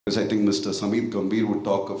Because I think Mr. Sameet Gambhir would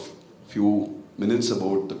talk a few minutes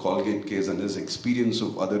about the Colgate case and his experience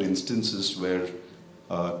of other instances where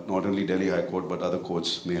not only Delhi High Court but other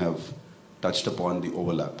courts may have touched upon the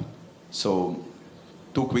overlap. So,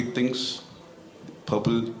 two quick things.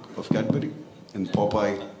 Purple of Cadbury and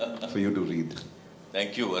Popeye for you to read.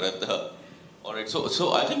 Thank you, Bharat. All right,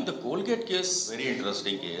 so I think the Colgate case, very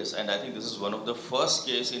interesting case, and I think this is one of the first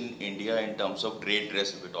case in India in terms of trade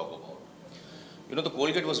dress if we talk about. You know, the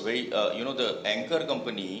Colgate was very, the anchor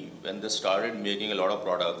company, when they started making a lot of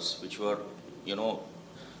products which were,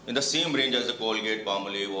 in the same range as the Colgate,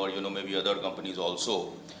 Palmolive, or, maybe other companies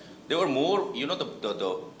also, they were more,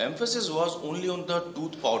 the emphasis was only on the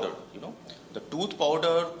tooth powder, The tooth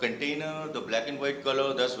powder container, the black and white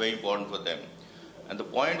color, that's very important for them. And the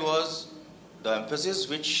point was, the emphasis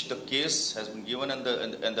which the case has been given and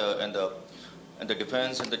the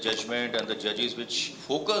defense and the judgment and the judges which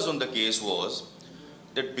focused on the case was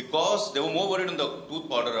that because they were more worried on the tooth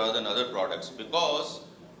powder rather than other products, because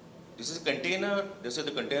this is a container, they say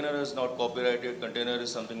the container is not copyrighted, container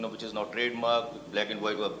is something which is not trademarked, black and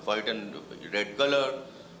white and red color.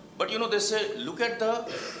 But they say, look at the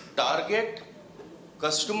target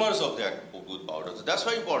customers of that tooth powder. So that's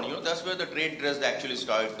very important. That's where the trade dress actually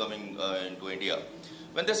started coming into India.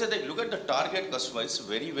 When they say they look at the target customer, it's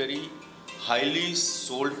very, very highly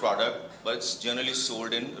sold product, but it's generally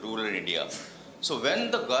sold in rural India. So when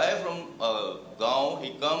the guy from Gaon,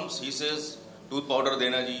 he comes, he says, tooth powder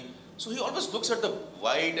dena ji. So he always looks at the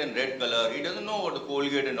white and red color. He doesn't know what the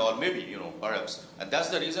Colgate and all, maybe, perhaps. And that's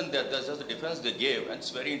the reason that's just the defense they gave. And it's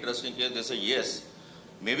very interesting case. They say, yes,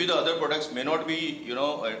 maybe the other products may not be,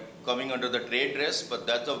 coming under the trade dress, but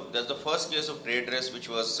that's the first case of trade dress which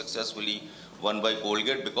was successfully won by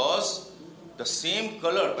Colgate because the same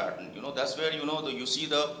color pattern, that's where, you see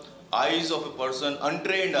the eyes of a person,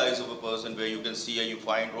 untrained eyes of a person where you can see and you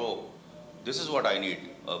find, oh, this is what I need,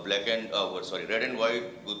 red and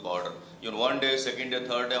white tooth powder. One day, second day,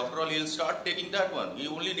 third day, after all, he'll start taking that one. He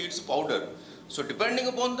only needs powder. So depending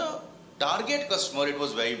upon the target customer, it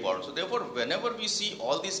was very important. So therefore, whenever we see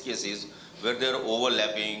all these cases where they're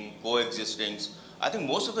overlapping, coexisting, I think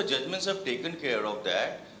most of the judgments have taken care of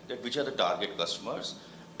that which are the target customers.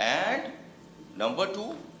 And number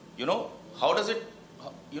two, how does it,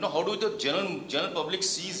 how do the general public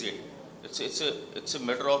sees it? It's a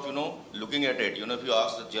matter of, looking at it, if you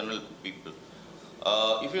ask the general people.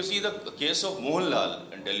 If you see the case of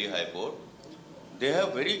Mohanlal in Delhi High Court, they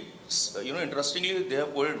have very, interestingly, they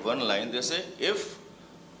have quoted one line. They say, if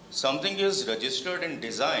something is registered in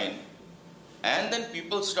design and then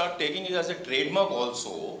people start taking it as a trademark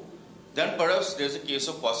also, then perhaps there's a case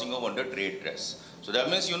of passing off under trade dress. So that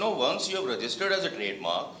means, once you have registered as a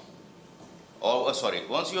trademark,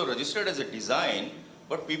 once you have registered as a design,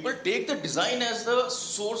 but people take the design as the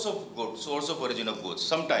source of goods, source of origin of goods.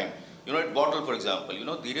 Sometime, at bottle, for example,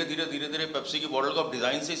 धीरे Pepsi की bottle को आप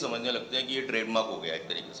design से ही समझने लगते हैं कि ये trademark हो गया एक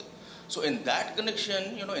तरीके से. So in that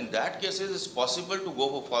connection, in that cases, it's possible to go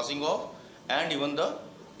for passing off, and even the,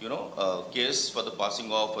 case for the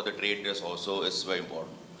passing off for the trade dress also is very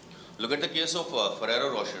important. Look at the case of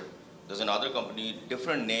Ferrero Rocher. There's another company,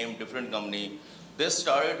 different name, different company. They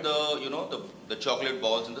started the chocolate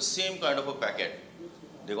balls in the same kind of a packet.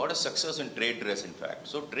 They got a success in trade dress, in fact.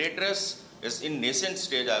 So trade dress is in nascent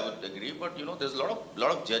stage, I would agree, but there's a lot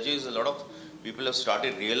of judges, a lot of people have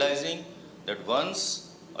started realizing that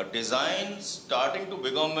once a design starting to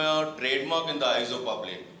become a trademark in the eyes of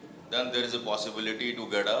public, then there is a possibility to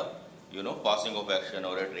get a passing of action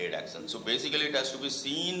or a trade action. So basically it has to be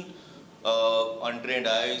seen untrained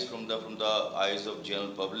eyes from the eyes of general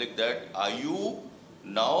public that are you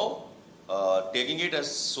now taking it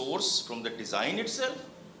as source from the design itself,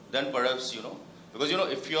 then perhaps because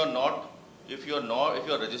if you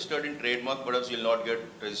are registered in trademark, perhaps you'll not get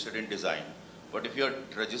registered in design. But if you are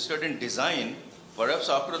registered in design, perhaps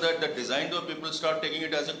after that the design though people start taking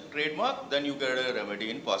it as a trademark, then you get a remedy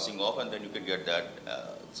in passing off, and then you can get that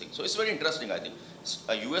thing. So it's very interesting, I think.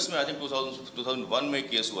 US में I think 2001 में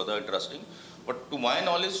case हुआ था, interesting. But to my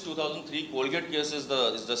knowledge, 2003 Colgate case is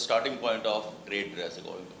the starting point of trade dress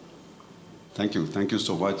according to me. Thank you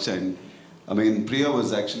so much. And I mean, Priya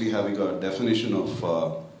was actually having a definition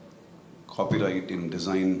of copyright in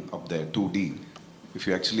design up there, 2D. If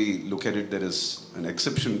you actually look at it, there is an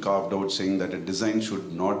exception carved out saying that a design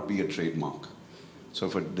should not be a trademark. So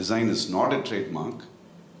if a design is not a trademark,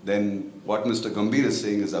 then what Mr. Gambhir is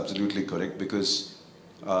saying is absolutely correct, because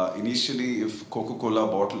initially if Coca-Cola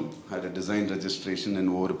bottle had a design registration and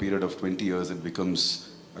over a period of 20 years it becomes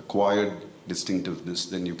acquired distinctiveness,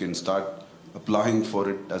 then you can start applying for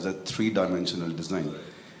it as a three-dimensional design.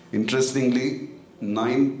 Interestingly,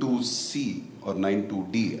 92C or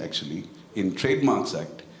 92D actually in Trademarks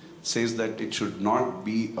Act says that it should not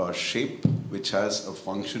be a shape which has a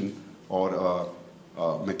function or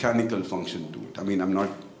a mechanical function to it. I mean, I'm not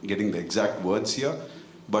getting the exact words here,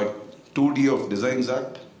 but 2D of Designs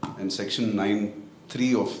Act and Section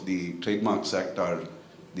 9(3) of the Trademarks Act are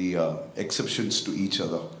the exceptions to each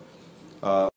other.